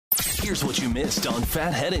Here's what you missed on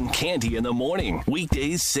Phathead and Cande in the morning.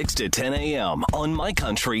 Weekdays 6 to 10 a.m. on My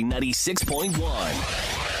Country 96.1.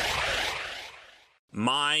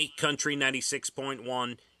 My Country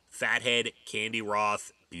 96.1, Phathead, Cande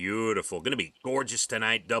Roth. Beautiful. Going to be gorgeous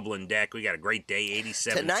tonight, Dublin Deck. We got a great day,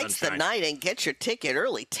 87 Tonight's sunshine. the night, and get your ticket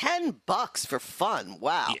early. $10 for fun.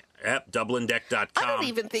 Wow. Yep, DublinDeck.com. I don't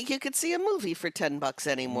even think you could see a movie for $10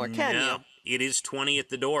 anymore, can No, you? it is 20 at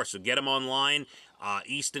the door, so get them online.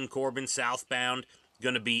 Easton Corbin, southbound.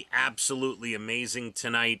 Going to be absolutely amazing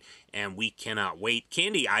tonight, and we cannot wait.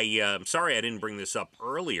 Cande, I'm sorry I didn't bring this up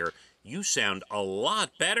earlier. You sound a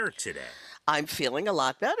lot better today. I'm feeling a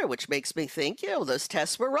lot better, which makes me think, those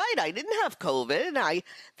tests were right. I didn't have COVID. I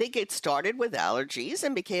think it started with allergies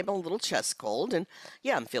and became a little chest cold, and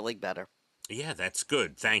I'm feeling better. Yeah, that's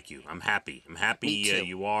good. Thank you. I'm happy. I'm happy Me too.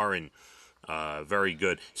 you are, and very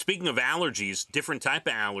good. Speaking of allergies, different type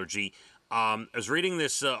of allergy. I was reading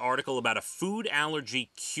this article about a food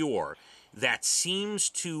allergy cure that seems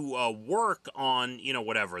to work on,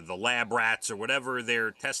 whatever, the lab rats or whatever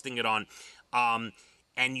they're testing it on.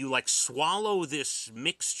 And you swallow this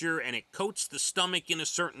mixture and it coats the stomach in a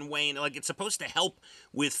certain way. And it's supposed to help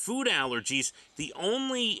with food allergies. The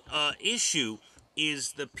only issue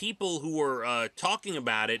is the people who are talking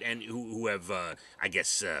about it and who have,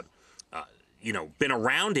 been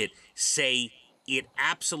around it say it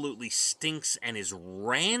absolutely stinks and is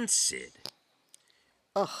rancid.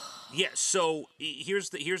 Ugh. Yeah, so here's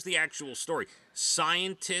the actual story.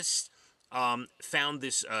 Scientists found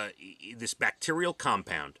this bacterial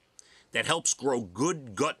compound that helps grow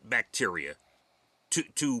good gut bacteria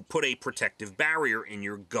to put a protective barrier in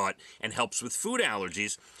your gut and helps with food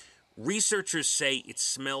allergies. Researchers say it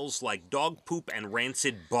smells like dog poop and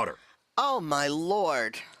rancid butter. Oh, my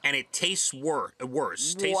Lord. And it tastes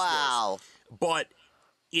worse. Wow. But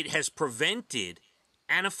it has prevented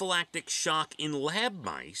anaphylactic shock in lab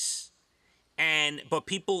mice. But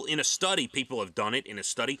people have done it in a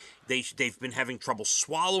study. They've been having trouble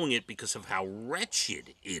swallowing it because of how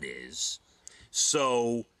wretched it is.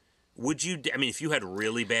 So, if you had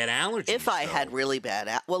really bad allergies? If I had really bad,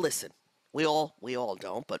 well, listen, we all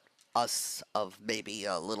don't, but us of maybe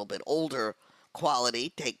a little bit older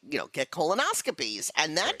quality get colonoscopies,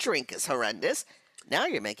 and that drink is horrendous. Now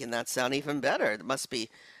you're making that sound even better. It must be.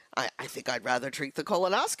 I think I'd rather drink the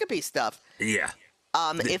colonoscopy stuff. Yeah.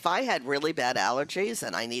 If I had really bad allergies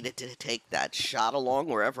and I needed to take that shot along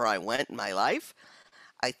wherever I went in my life,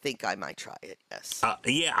 I think I might try it, yes.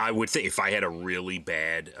 I would think if I had a really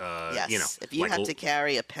bad, yes. If you had to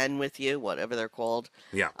carry a pen with you, whatever they're called.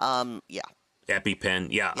 Yeah. Yeah. EpiPen,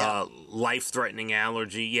 yeah. Life-threatening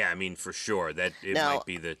allergy, yeah, for sure. That might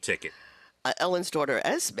be the ticket. Ellen's daughter,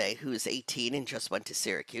 Esme, who's 18 and just went to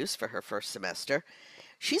Syracuse for her first semester,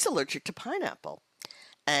 she's allergic to pineapple.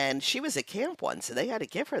 And she was at camp once, so they had to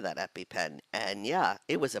give her that EpiPen. And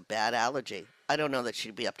it was a bad allergy. I don't know that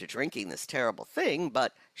she'd be up to drinking this terrible thing,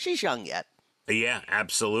 but she's young yet. Yeah,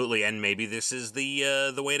 absolutely. And maybe this is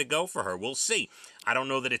the way to go for her. We'll see. I don't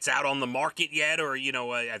know that it's out on the market yet or,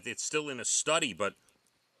 it's still in a study, but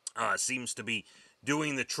seems to be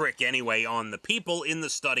doing the trick anyway on the people in the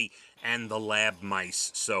study and the lab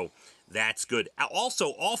mice. So that's good. Also,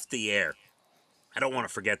 off the air, I don't want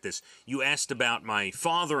to forget this. You asked about my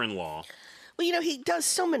father-in-law. Well, he does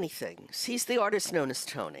so many things. He's the artist known as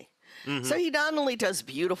Tony. Mm-hmm. So he not only does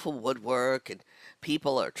beautiful woodwork and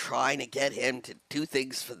people are trying to get him to do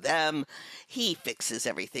things for them, he fixes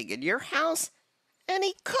everything in your house and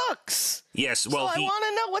he cooks. Yes, well, so I want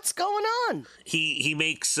to know what's going on. He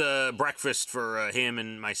makes breakfast for him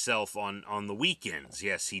and myself on the weekends.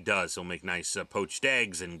 Yes, he does. He'll make nice poached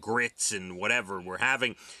eggs and grits and whatever we're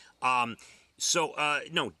having. So,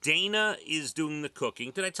 Dana is doing the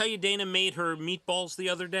cooking. Did I tell you Dana made her meatballs the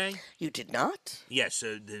other day? You did not? Yes,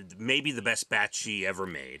 maybe the best batch she ever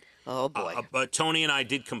made. Oh, boy. But Tony and I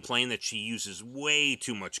did complain that she uses way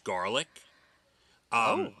too much garlic.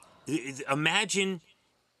 Imagine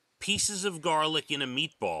pieces of garlic in a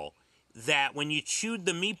meatball that when you chewed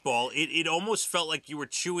the meatball, it almost felt like you were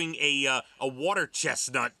chewing a water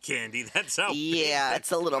chestnut candy. That's how. Yeah,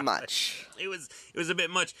 it's a little much. It was a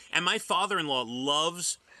bit much. And my father-in-law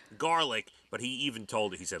loves garlic, but he even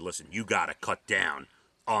told her, he said, "Listen, you got to cut down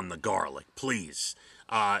on the garlic, please."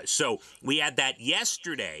 So we had that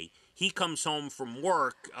yesterday. He comes home from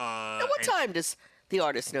work. At what time does the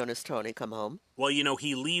artist known as Tony come home? Well,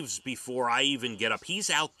 he leaves before I even get up. He's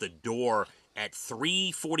out the door at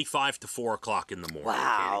 3:45 to 4 o'clock in the morning.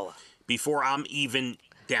 Wow. Katie, before I'm even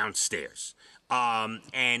downstairs.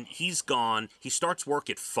 And he's gone. He starts work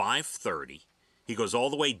at 5:30. He goes all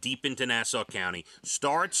the way deep into Nassau County,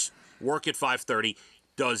 starts work at 5:30,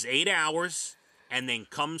 does 8 hours, and then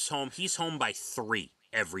comes home. He's home by 3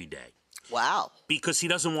 every day Wow. because he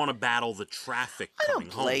doesn't want to battle the traffic I coming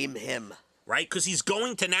don't home. blame him. Right? Because he's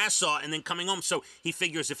going to Nassau and then coming home. So he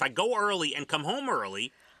figures if I go early and come home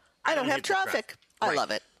early, I don't have hit the traffic. I Right.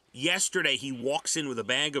 love it. Yesterday, he walks in with a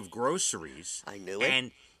bag of groceries. I knew it.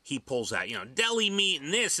 And he pulls out, deli meat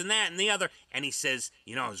and this and that and the other. And he says,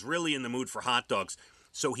 I was really in the mood for hot dogs.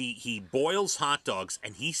 So he boils hot dogs,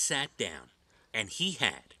 and he sat down, and he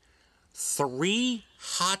had 3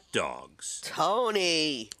 hot dogs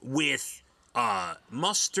Tony. with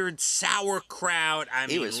mustard, sauerkraut.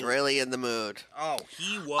 He was really in the mood. Oh,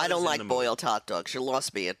 he was. I don't in like the mood. boiled hot dogs. You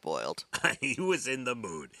lost me at boiled. He was in the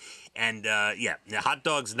mood. And, now, hot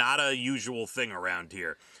dogs, not a usual thing around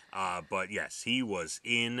here. But, yes, he was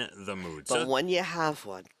in the mood. But when you have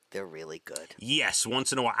one, they're really good. Yes,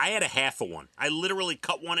 once in a while. I had a half of one. I literally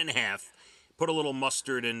cut one in half, put a little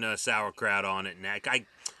mustard and sauerkraut on it, and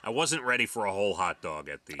I wasn't ready for a whole hot dog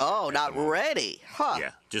at the Not moment. ready. Huh.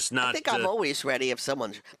 Yeah, just not. I think I'm always ready if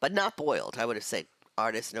someone's, but not boiled. I would have said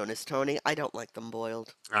artist known as Tony. I don't like them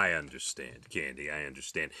boiled. I understand, Candy. I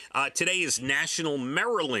understand. Today is National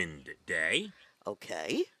Maryland Day.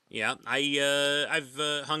 Okay. Yeah, I've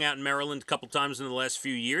hung out in Maryland a couple times in the last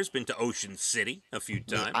few years. Been to Ocean City a few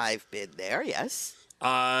times. I've been there, yes.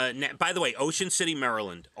 By the way, Ocean City,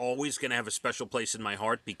 Maryland, always going to have a special place in my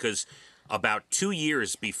heart because about 2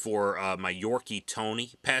 years before my Yorkie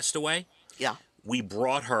Tony passed away, Yeah. we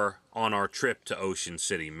brought her on our trip to Ocean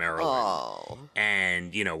City, Maryland. Oh.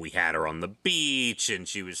 And, we had her on the beach, and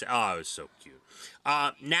it was so cute.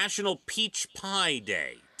 National Peach Pie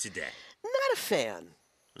Day today. Not a fan.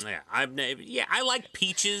 Yeah, I like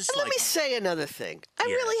peaches. And let me say another thing. I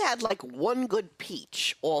really had like one good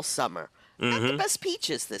peach all summer. Not the best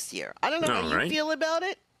peaches this year. I don't know how you feel about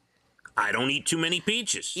it. I don't eat too many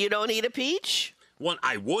peaches. You don't eat a peach? Well,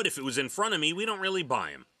 I would if it was in front of me. We don't really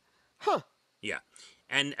buy them. Huh. Yeah.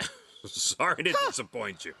 And sorry to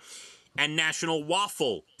disappoint you. And National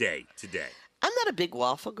Waffle Day today. I'm not a big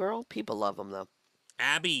waffle girl. People love them, though.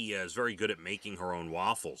 Abby is very good at making her own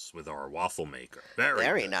waffles with our waffle maker.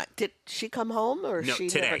 Very nice. Did she come home, or is No, she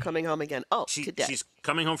today. never coming home again? Oh, today. She's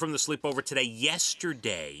coming home from the sleepover today.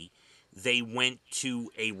 Yesterday, they went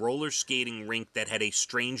to a roller skating rink that had a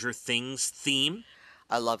Stranger Things theme.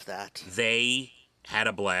 I love that. They had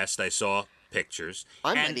a blast. I saw pictures.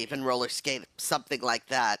 I might even roller skate something like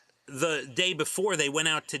that. The day before, they went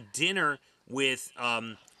out to dinner with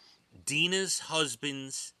Dina's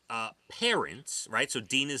husband's parents, right? So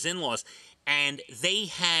Dina's in-laws. And they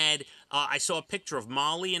had, I saw a picture of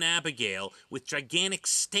Molly and Abigail with gigantic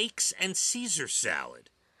steaks and Caesar salad.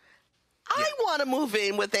 I want to move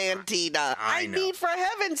in with Aunt Dina. I know. mean, for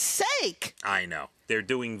heaven's sake. I know. They're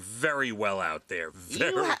doing very well out there.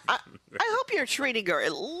 I hope you're treating her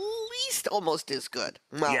at least almost as good,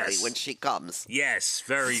 Molly, Yes. when she comes. Yes,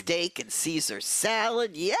 very, Steak and Caesar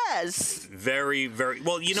salad, yes. very, very.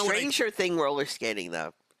 Well, you know what? Stranger thing roller skating,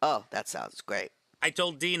 though. Oh, that sounds great. I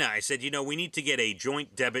told Dina, I said, we need to get a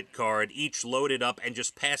joint debit card, each loaded up, and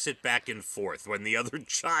just pass it back and forth when the other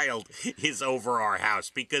child is over our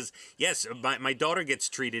house. Because, yes, my daughter gets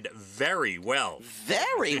treated very well.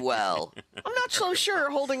 Very well. I'm not so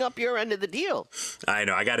sure holding up your end of the deal. I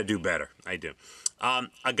know. I got to do better. I do.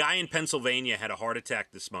 A guy in Pennsylvania had a heart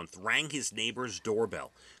attack this month, rang his neighbor's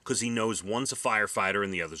doorbell because he knows one's a firefighter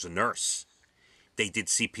and the other's a nurse. They did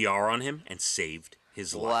CPR on him and saved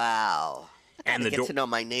his life. Wow. And I get to know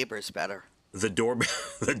my neighbors better. The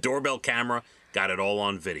doorbell camera got it all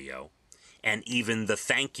on video. And even the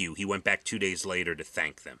thank you, he went back 2 days later to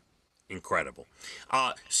thank them. Incredible.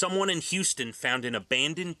 Someone in Houston found an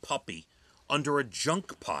abandoned puppy under a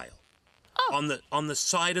junk pile on the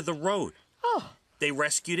side of the road. Oh. They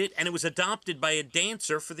rescued it, and it was adopted by a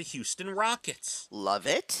dancer for the Houston Rockets. Love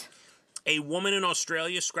it. A woman in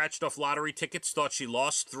Australia scratched off lottery tickets, thought she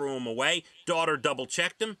lost, threw them away. Daughter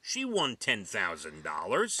double-checked them. She won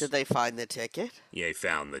 $10,000. Did they find the ticket? Yay,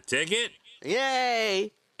 found the ticket.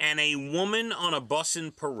 Yay! And a woman on a bus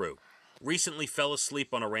in Peru recently fell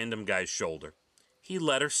asleep on a random guy's shoulder. He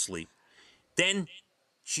let her sleep. Then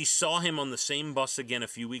she saw him on the same bus again a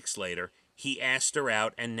few weeks later. He asked her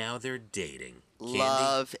out, and now they're dating. Candy?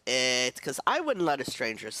 Love it. Because I wouldn't let a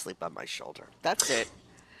stranger sleep on my shoulder. That's it.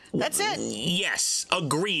 That's it. Yes,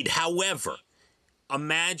 agreed. However,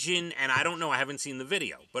 imagine, and I don't know, I haven't seen the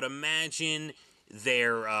video, but imagine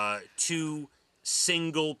they're two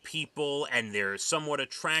single people and they're somewhat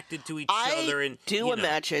attracted to each other. And I do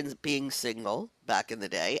imagine being single back in the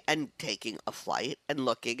day and taking a flight and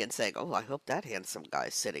looking and saying, oh, I hope that handsome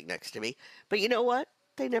guy's sitting next to me. But you know what?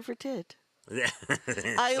 They never did.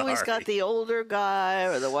 I always got the older guy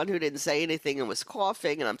or the one who didn't say anything and was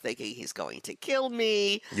coughing, and I'm thinking he's going to kill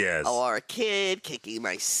me. Yes. Or a kid kicking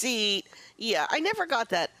my seat. Yeah, I never got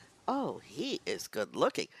that, oh, he is good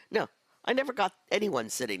looking. No, I never got anyone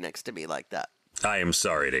sitting next to me like that. I am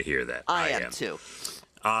sorry to hear that. I am too.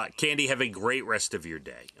 Cande, have a great rest of your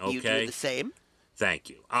day. Okay? You do the same. Thank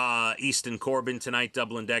you. Easton Corbin tonight,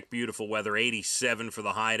 Dublin Deck, beautiful weather, 87 for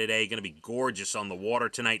the high today. Going to be gorgeous on the water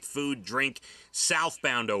tonight. Food, drink,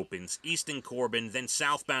 southbound opens. Easton Corbin, then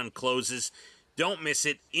southbound closes. Don't miss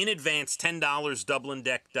it. In advance, $10,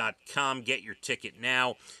 DublinDeck.com. Get your ticket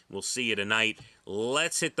now. We'll see you tonight.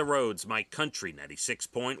 Let's hit the roads. My Country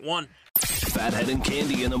 96.1. Phathead and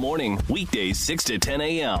Cande in the morning, weekdays 6 to 10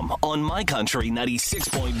 a.m. on My Country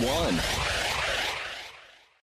 96.1.